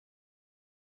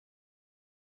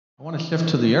I want to shift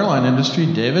to the airline industry.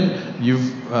 David, you've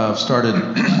started,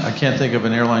 I can't think of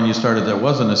an airline you started that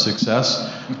wasn't a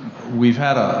success. We've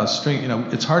had a string,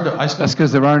 it's hard to... That's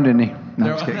because there aren't any. No,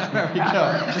 just kidding. There we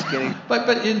go. Just kidding.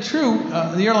 But in true,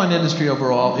 the airline industry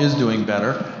overall is doing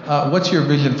better. What's your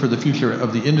vision for the future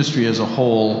of the industry as a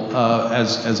whole,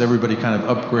 as everybody kind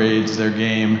of upgrades their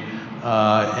game,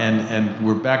 and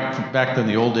we're back in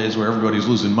the old days where everybody's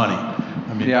losing money.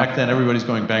 I mean, back then everybody's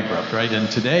going bankrupt, right?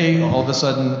 And today, all of a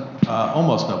sudden,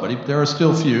 almost nobody. There are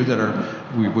still few that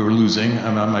we're losing.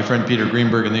 My friend Peter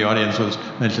Greenberg in the audience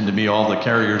mentioned to me all the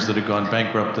carriers that have gone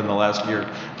bankrupt in the last year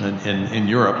in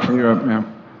Europe. Europe, yeah.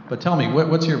 But tell me,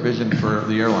 what's your vision for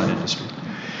the airline industry?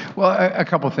 Well, a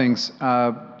couple things.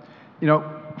 Starting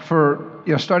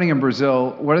in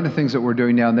Brazil, one of the things that we're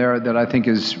doing down there that I think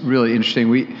is really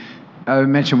interesting. I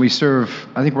mentioned we serve.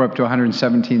 I think we're up to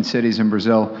 117 cities in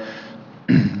Brazil.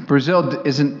 Brazil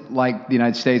isn't like the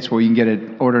United States where you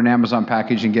can order an Amazon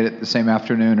package and get it the same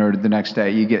afternoon or the next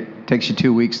day. It takes you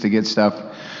 2 weeks to get stuff.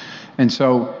 And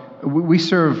so we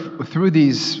serve, through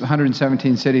these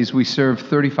 117 cities, we serve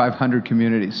 3,500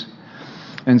 communities.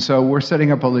 And so we're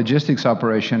setting up a logistics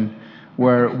operation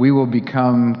where we will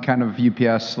become kind of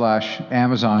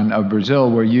UPS/Amazon of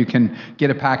Brazil, where you can get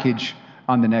a package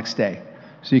on the next day.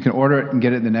 So you can order it and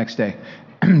get it the next day.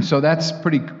 So that's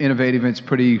pretty innovative, it's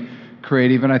pretty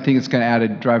creative, and I think it's going to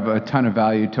drive a ton of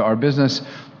value to our business,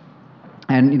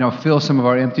 and fill some of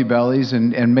our empty bellies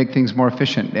and make things more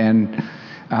efficient and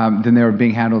than they were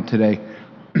being handled today.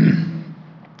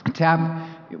 TAP,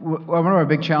 one of our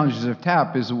big challenges of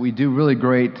TAP is that we do really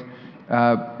great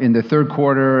in the third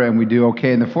quarter, and we do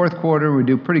okay in the fourth quarter. We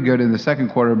do pretty good in the second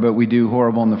quarter, but we do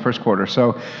horrible in the first quarter.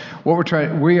 So what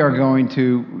we are going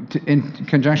to in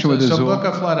conjunction with Azul. So book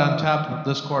a flight on TAP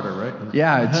this quarter, right?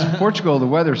 Yeah, it's Portugal. The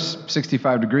weather's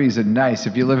 65 degrees and nice.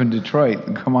 If you live in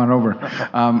Detroit, come on over,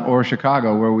 or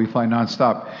Chicago, where we fly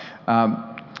nonstop.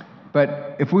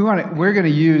 But if we want to, we're going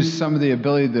to use some of the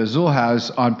ability that Azul has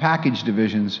on package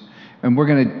divisions, and we're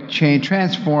going to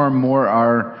transform more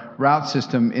our route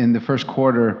system in the first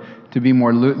quarter to be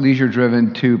more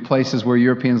leisure-driven to places where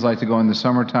Europeans like to go in the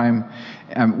summertime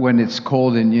when it's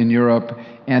cold in Europe,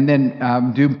 and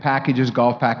then do packages,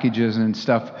 golf packages and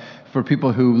stuff for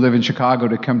people who live in Chicago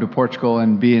to come to Portugal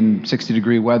and be in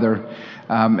 60-degree weather.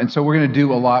 And so we're going to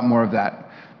do a lot more of that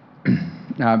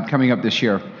coming up this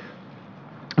year.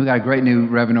 We've got a great new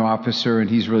revenue officer, and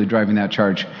he's really driving that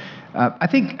charge. I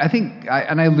think,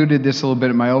 and I alluded this a little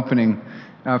bit in my opening,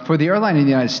 for the airline in the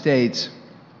United States,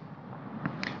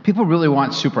 people really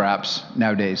want super apps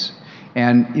nowadays.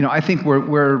 And I think we're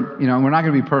not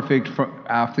going to be perfect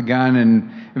off the gun,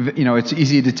 and it's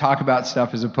easy to talk about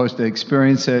stuff as opposed to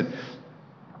experience it.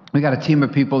 We got a team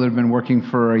of people that have been working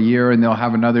for a year, and they'll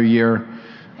have another year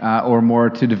or more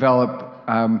to develop,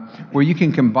 where you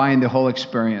can combine the whole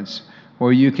experience,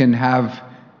 where you can have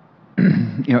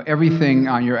everything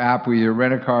on your app, with your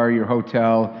rent-a-car, your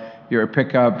hotel, your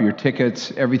pickup, your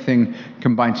tickets, everything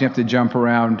combined. So you have to jump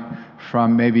around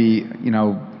from maybe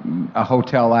a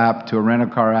hotel app to a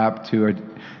rent-a-car app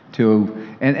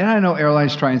and I know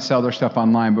airlines try and sell their stuff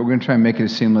online, but we're going to try and make it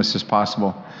as seamless as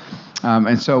possible.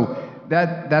 And so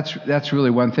that's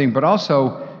really one thing. But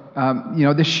also,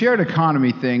 the shared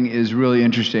economy thing is really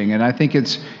interesting, and I think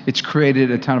it's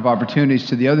created a ton of opportunities.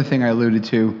 To the other thing I alluded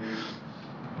to,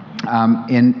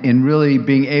 in really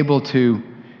being able to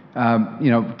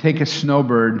take a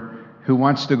snowbird who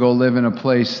wants to go live in a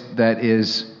place that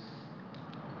is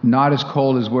not as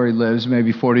cold as where he lives,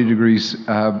 maybe 40 degrees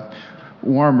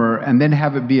warmer, and then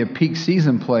have it be a peak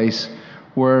season place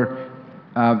where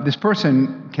this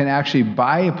person can actually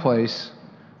buy a place,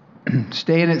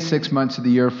 stay in it 6 months of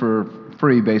the year for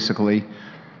free, basically,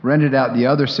 rent it out the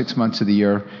other 6 months of the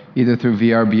year, either through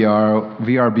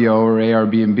VRBO or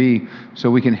Airbnb,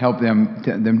 so we can help them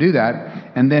do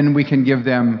that. And then we can give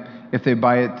them, if they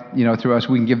buy it through us,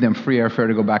 we can give them free airfare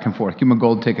to go back and forth. Give them a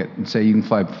gold ticket and say you can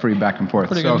fly free back and forth.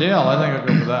 Pretty good deal. I think I'd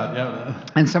go for that, yeah.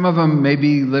 And some of them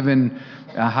maybe live in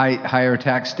higher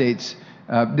tax states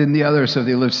than the others, so if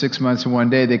they live 6 months in one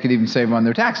day, they could even save on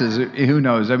their taxes. Who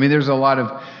knows? I mean, there's a lot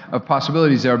of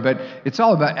possibilities there, but it's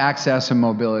all about access and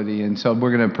mobility, and so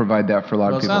we're going to provide that for a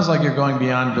lot of people. It sounds like you're going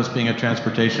beyond just being a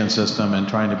transportation system and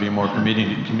trying to be more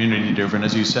community-driven.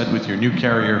 As you said, with your new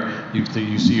carrier, you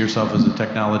see yourself as a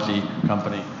technology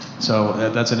company. So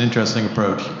that's an interesting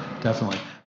approach, definitely.